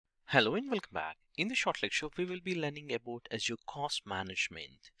Hello and welcome back. In the short lecture, we will be learning about Azure Cost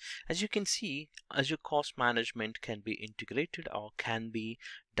Management. As you can see, Azure Cost Management can be integrated or can be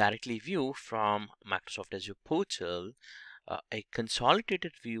directly viewed from Microsoft Azure portal, a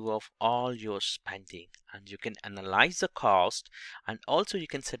consolidated view of all your spending, and you can analyze the cost, and also you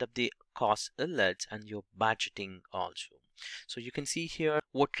can set up the cost alerts and your budgeting also. So you can see here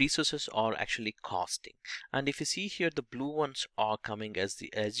what resources are actually costing, and if you see here, the blue ones are coming as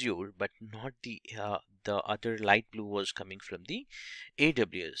the Azure, but not the other light blue was coming from the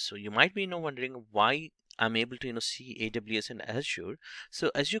AWS. So you might be wondering why I'm able to see AWS and Azure.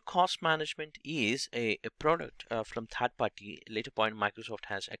 So Azure Cost Management is a product from third party. Later point, Microsoft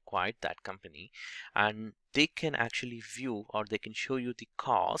has acquired that company, and they can actually view, or they can show you the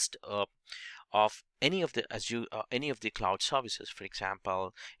cost of any of the Azure, any of the cloud services. For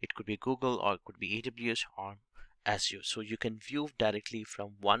example, it could be Google, or it could be AWS, or Azure. So you can view directly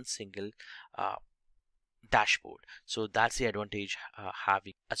from one single dashboard. So that's the advantage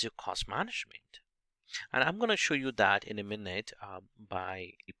having Azure Cost Management. And I'm going to show you that in a minute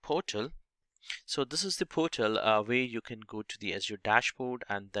by the portal. So this is the portal where you can go to the Azure dashboard,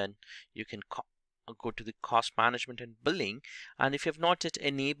 and then you can go to the cost management and billing. And if you have not yet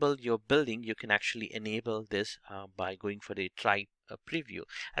enabled your billing, you can actually enable this by going for the try preview.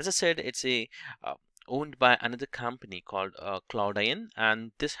 As I said, it's a owned by another company called Cloudian,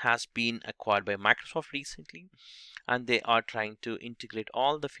 and this has been acquired by Microsoft recently, and they are trying to integrate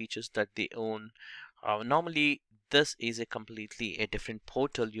all the features that they own. Normally this is a completely a different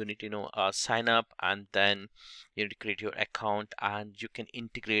portal. You need to sign up, and then you need to create your account, and you can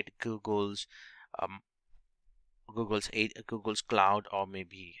integrate um, Google's cloud, or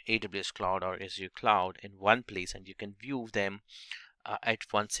maybe AWS cloud or Azure cloud in one place, and you can view them at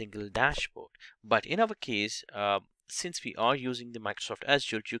one single dashboard. But in our case, since we are using the Microsoft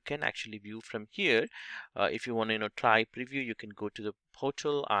Azure, you can actually view from here. If you want to try preview, you can go to the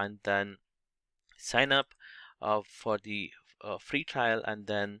portal and then sign up for the free trial, and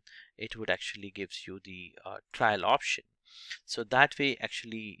then it would actually gives you the trial option. So that way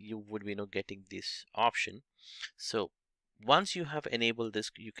actually you would be getting this option. So once you have enabled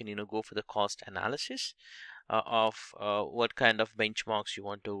this, you can go for the cost analysis of what kind of benchmarks you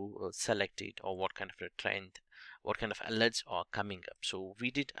want to select it, or what kind of a trend, what kind of alerts are coming up. So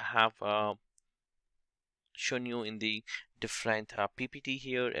we did have shown you in the different PPT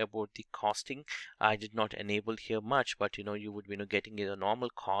here about the costing. I did not enable here much, but you would be getting a normal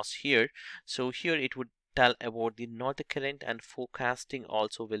cost here. So here it would tell about the not the current, and forecasting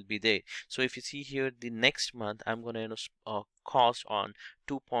also will be there. So if you see here, the next month I'm going to cost on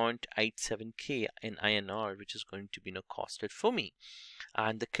 2.87k in INR, which is going to be costed for me.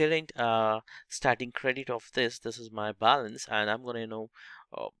 And the current starting credit of this is my balance, and I'm going to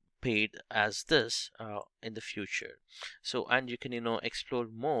paid as this in the future. So, and you can explore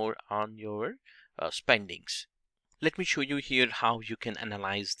more on your spendings. Let me show you here how you can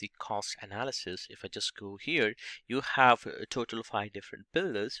analyze the cost analysis. If I just go here, you have a total of 5 different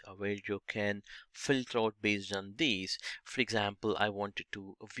pillars where you can filter out based on these. For example, I wanted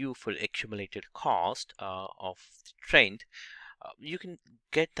to view for accumulated cost of the trend. You can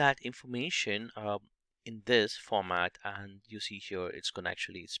get that information in this format, and you see here it's going to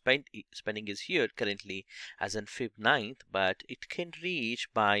actually spending is here currently as in Feb 9th, but it can reach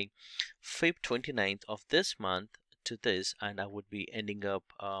by Feb 29th of this month to this, and I would be ending up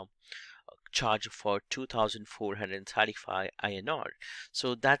charge for 2,435 INR.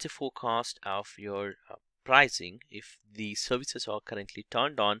 So that's a forecast of your pricing if the services are currently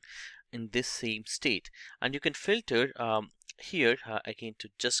turned on in this same state. And you can filter here again to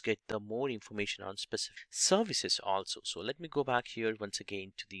just get the more information on specific services also. So let me go back here once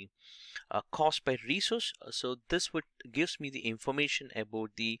again to the cost by resource. So this would gives me the information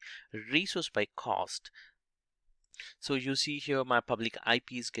about the resource by cost. So you see here my public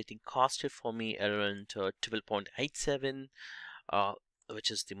IP is getting costed for me around 12.87, which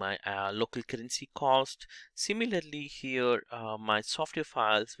is my local currency cost. Similarly here, my software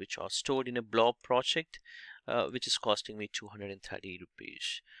files which are stored in a blob project, which is costing me 230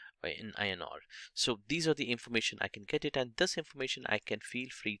 rupees in INR. So these are the information I can get it, and this information I can feel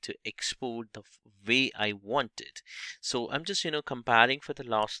free to export the way I want it. So I'm just comparing for the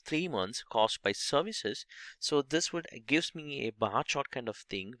last 3 months cost by services. So this would gives me a bar chart kind of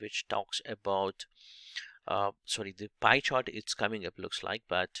thing which talks about sorry, the pie chart it's coming up looks like,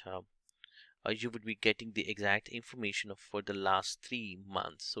 but you would be getting the exact information of for the last 3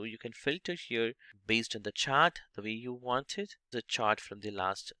 months. So you can filter here based on the chart the way you want it, the chart from the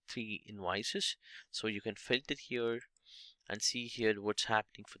last 3 invoices. So you can filter here and see here what's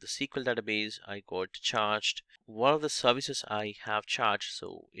happening for the SQL database. I got charged. What are the services I have charged?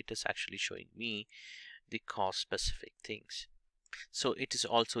 So it is actually showing me the cost specific things. So it is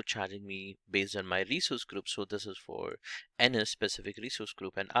also charging me based on my resource group. So this is for NS specific resource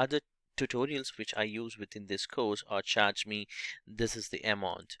group, and other tutorials which I use within this course are charge me this is the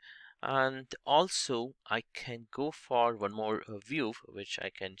amount. And also I can go for one more view which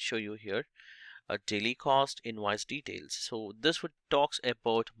I can show you here, a daily cost invoice details. So this would talks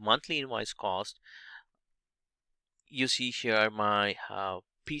about monthly invoice cost. You see here my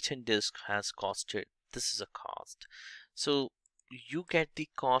P10 disk has costed, this is a cost. So you get the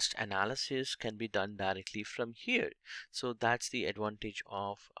cost analysis can be done directly from here. So that's the advantage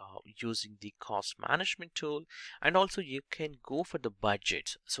of using the cost management tool. And also you can go for the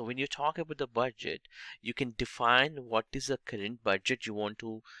budget. So when you talk about the budget, you can define what is the current budget you want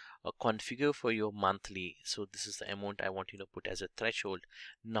to configure for your monthly. So this is the amount I want you to put as a threshold,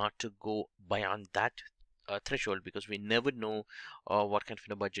 not to go beyond that threshold, because we never know what kind of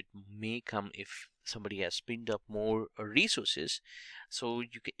a budget may come if somebody has spinned up more resources. So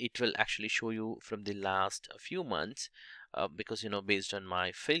it will actually show you from the last few months, because based on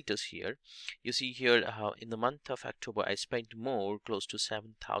my filters here, you see here in the month of October I spent more, close to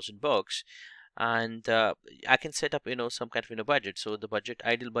 $7,000, and I can set up some kind of budget. So the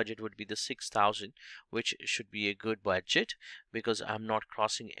ideal budget would be the 6,000, which should be a good budget because I'm not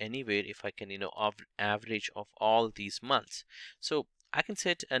crossing anywhere if I can average of all these months. So I can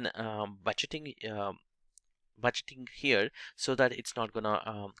set an budgeting here so that it's not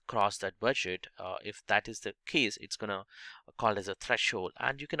gonna cross that budget. If that is the case, it's gonna call as a threshold.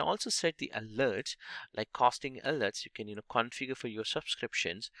 And you can also set the alerts, like costing alerts. You can configure for your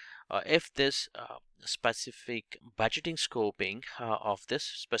subscriptions if this specific budgeting scoping of this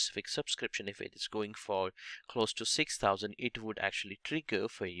specific subscription, if it is going for close to 6,000, it would actually trigger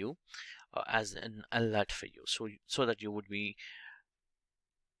for you as an alert for you, so that you would be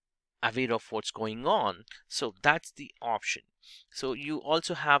aware of what's going on. So that's the option. So you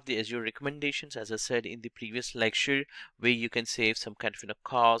also have the Azure recommendations, as I said in the previous lecture, where you can save some kind of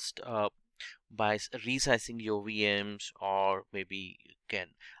cost by resizing your VMs, or maybe you can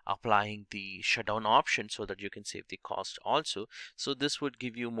applying the shutdown option so that you can save the cost also. So this would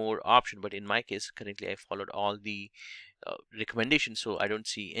give you more option, but in my case currently I followed all the recommendations, so I don't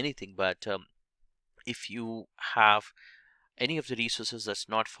see anything. But if you have any of the resources that's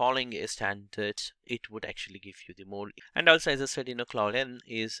not following a standard, it would actually give you the more. And also, as I said, Cloud N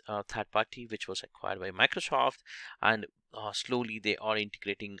is a third party which was acquired by Microsoft, and slowly they are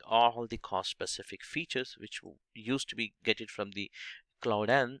integrating all the cost specific features which used to be get it from the Cloud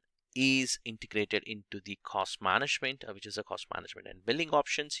N, is integrated into the cost management, which is a cost management and billing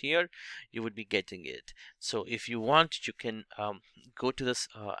options. Here you would be getting it. So if you want, you can go to this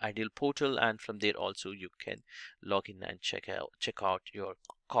ideal portal, and from there also you can log in and check out your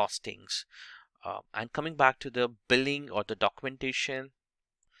costings. And coming back to the billing or the documentation,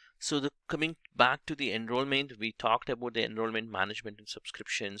 so coming back to the enrollment, we talked about the enrollment management and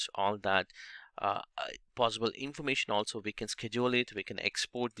subscriptions, all that possible information. Also, we can schedule it, we can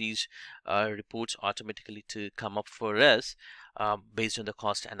export these reports automatically to come up for us based on the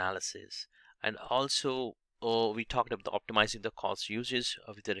cost analysis. And also we talked about optimizing the cost uses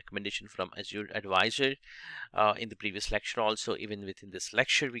with the recommendation from Azure Advisor in the previous lecture. Also, even within this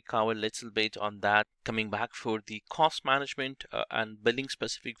lecture, we covered a little bit on that. Coming back for the cost management and billing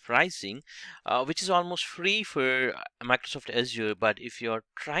specific pricing, which is almost free for Microsoft Azure, but if you're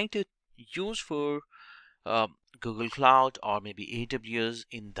trying to use for Google Cloud or maybe AWS,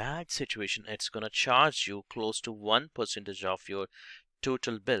 in that situation it's going to charge you close to 1% of your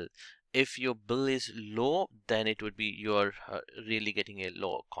total bill. If your bill is low, then it would be you're really getting a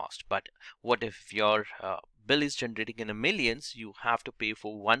lower cost. But what if your bill is generating in the millions? You have to pay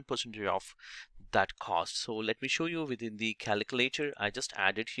for 1% of that cost. So let me show you within the calculator. I just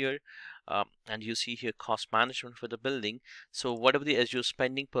added here, and you see here cost management for the building. So whatever the Azure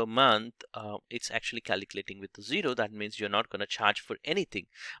spending per month, it's actually calculating with the 0. That means you're not going to charge for anything.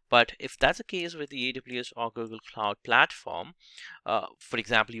 But if that's the case with the AWS or Google Cloud platform, for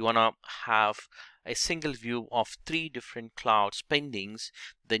example, you want to have a single view of 3 different cloud spendings,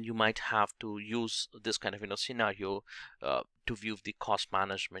 then you might have to use this kind of scenario to view the cost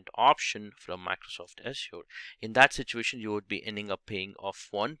management option from Microsoft Azure. In that situation, you would be ending up paying of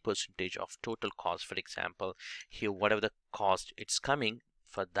 1% of total cost. For example, here whatever the cost it's coming,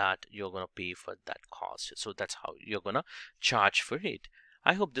 for that you're going to pay for that cost. So that's how you're going to charge for it.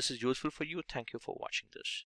 I hope this is useful for you. Thank you for watching this.